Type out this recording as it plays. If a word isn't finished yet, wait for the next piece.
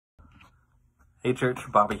Hey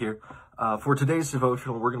church, Bobby here. For today's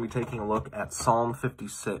devotional, we're going to be taking a look at Psalm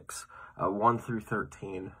 56, 1 through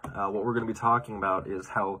 13. What we're going to be talking about is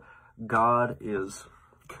how God is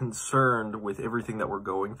concerned with everything that we're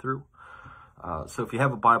going through. So if you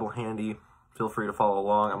have a Bible handy, feel free to follow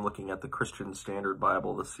along. I'm looking at the Christian Standard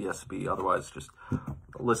Bible, the CSB. Otherwise, just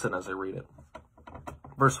listen as I read it.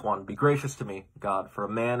 Verse 1, Be gracious to me, God, for a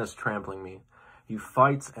man is trampling me. He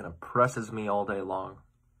fights and oppresses me all day long.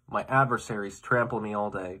 My adversaries trample me all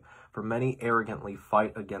day, for many arrogantly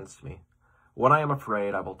fight against me. When I am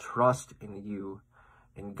afraid, I will trust in you,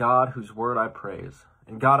 in God whose word I praise.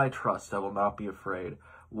 In God I trust, I will not be afraid.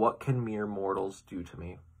 What can mere mortals do to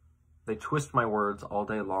me? They twist my words all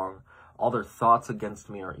day long. All their thoughts against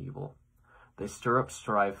me are evil. They stir up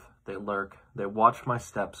strife, they lurk, they watch my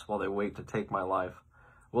steps while they wait to take my life.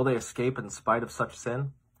 Will they escape in spite of such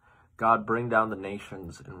sin? God, bring down the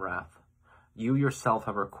nations in wrath. You yourself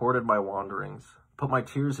have recorded my wanderings. Put my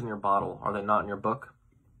tears in your bottle. Are they not in your book?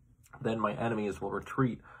 Then my enemies will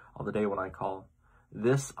retreat on the day when I call.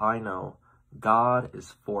 This I know, God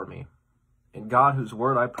is for me. In God whose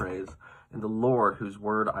word I praise, in the Lord whose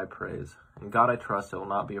word I praise. In God I trust, I will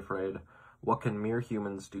not be afraid. What can mere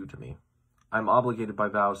humans do to me? I am obligated by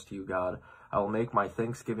vows to you, God. I will make my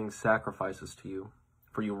thanksgiving sacrifices to you.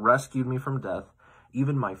 For you rescued me from death,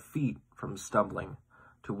 even my feet from stumbling,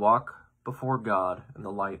 to walk before God in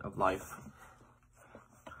the light of life.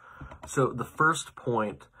 So the first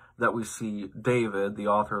point that we see David, the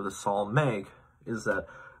author of the psalm, make is that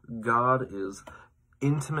God is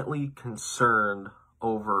intimately concerned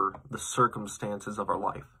over the circumstances of our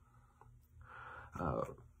life.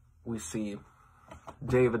 We see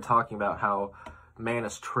David talking about how man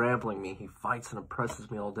is trampling me. He fights and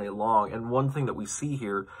oppresses me all day long. And one thing that we see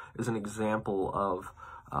here is an example of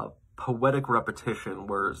poetic repetition,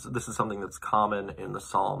 where this is something that's common in the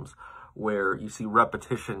Psalms, where you see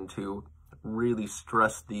repetition to really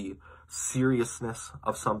stress the seriousness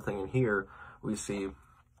of something. And here we see,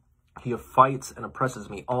 he fights and oppresses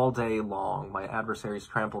me all day long. My adversaries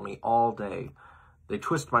trample me all day. They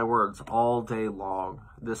twist my words all day long.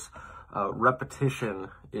 This repetition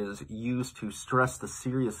is used to stress the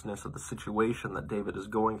seriousness of the situation that David is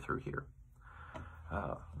going through here.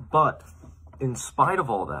 But in spite of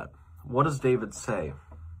all that, what does David say?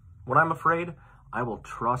 When I'm afraid, I will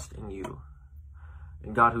trust in you.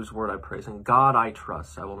 In God whose word I praise. In God I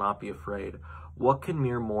trust, I will not be afraid. What can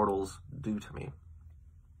mere mortals do to me?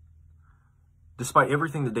 Despite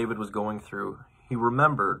everything that David was going through, he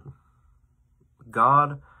remembered,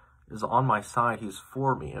 God is on my side, he is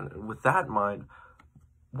for me. And with that in mind,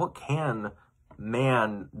 what can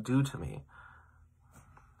man do to me?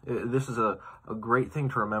 This is a great thing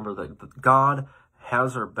to remember, that God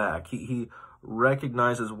has our back. He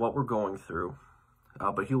recognizes what we're going through,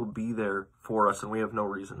 but he will be there for us, and we have no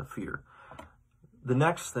reason to fear. The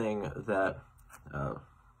next thing that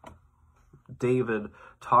David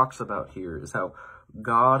talks about here is how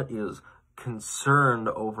God is concerned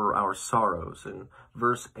over our sorrows. In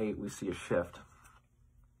verse 8, we see a shift.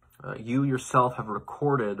 You yourself have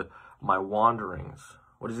recorded my wanderings.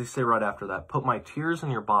 What does he say right after that? Put my tears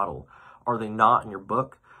in your bottle. Are they not in your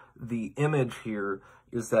book? The image here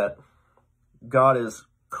is that God is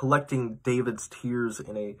collecting David's tears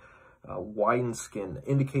in a wineskin,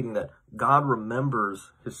 indicating that God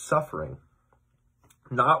remembers his suffering.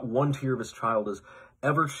 Not one tear of his child is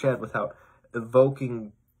ever shed without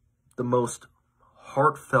evoking the most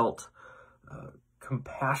heartfelt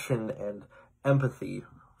compassion and empathy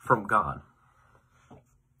from God.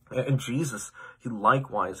 And Jesus, he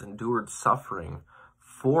likewise endured suffering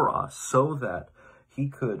for us so that he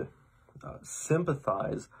could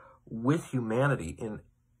sympathize with humanity in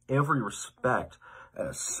every respect,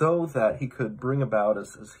 so that he could bring about,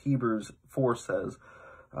 as Hebrews 4 says,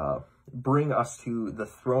 bring us to the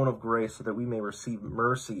throne of grace so that we may receive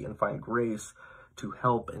mercy and find grace to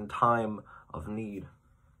help in time of need.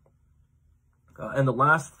 And the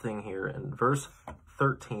last thing here, in verse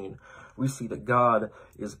 13, we see that God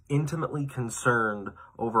is intimately concerned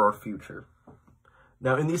over our future.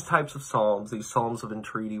 Now, in these types of psalms, these psalms of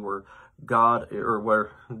entreaty, where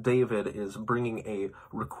David is bringing a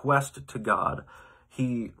request to God,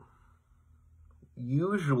 he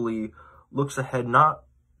usually looks ahead not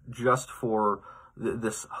just for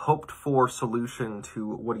this hoped-for solution to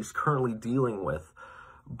what he's currently dealing with,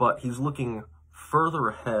 but he's looking further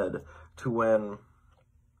ahead to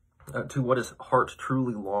what his heart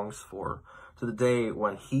truly longs for, to the day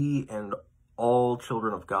when he and all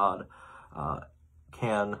children of God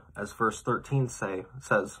can, as verse 13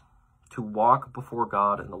 says, to walk before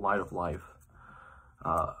God in the light of life.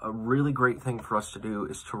 a really great thing for us to do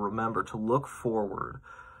is to remember to look forward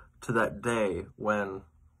to that day when,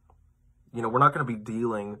 we're not going to be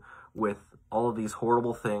dealing with all of these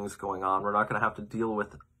horrible things going on. We're not going to have to deal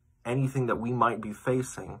with anything that we might be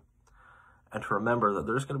facing. And to remember that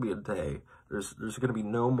there's going to be a day, there's going to be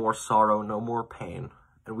no more sorrow, no more pain,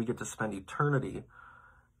 and we get to spend eternity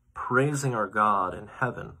praising our God in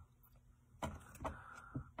heaven,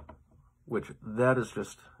 which that is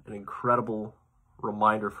just an incredible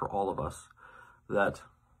reminder for all of us that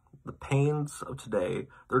the pains of today,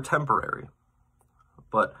 they're temporary,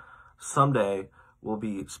 but someday we'll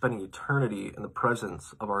be spending eternity in the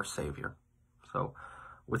presence of our Savior. So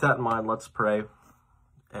with that in mind, let's pray,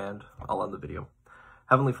 and I'll end the video.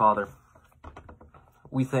 Heavenly Father,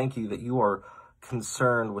 we thank you that you are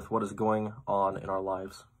concerned with what is going on in our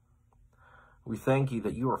lives. We thank you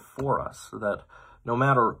that you are for us, that no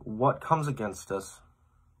matter what comes against us,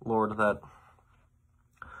 Lord, that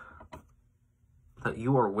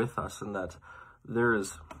you are with us, and that there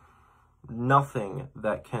is nothing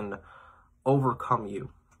that can overcome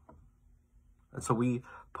you. And so we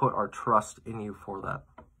put our trust in you for that.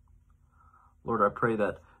 Lord, I pray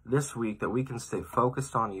that this week that we can stay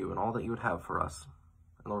focused on you and all that you would have for us.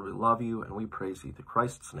 And Lord, we love you and we praise you through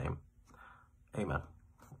Christ's name. Amen.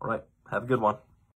 All right. Have a good one.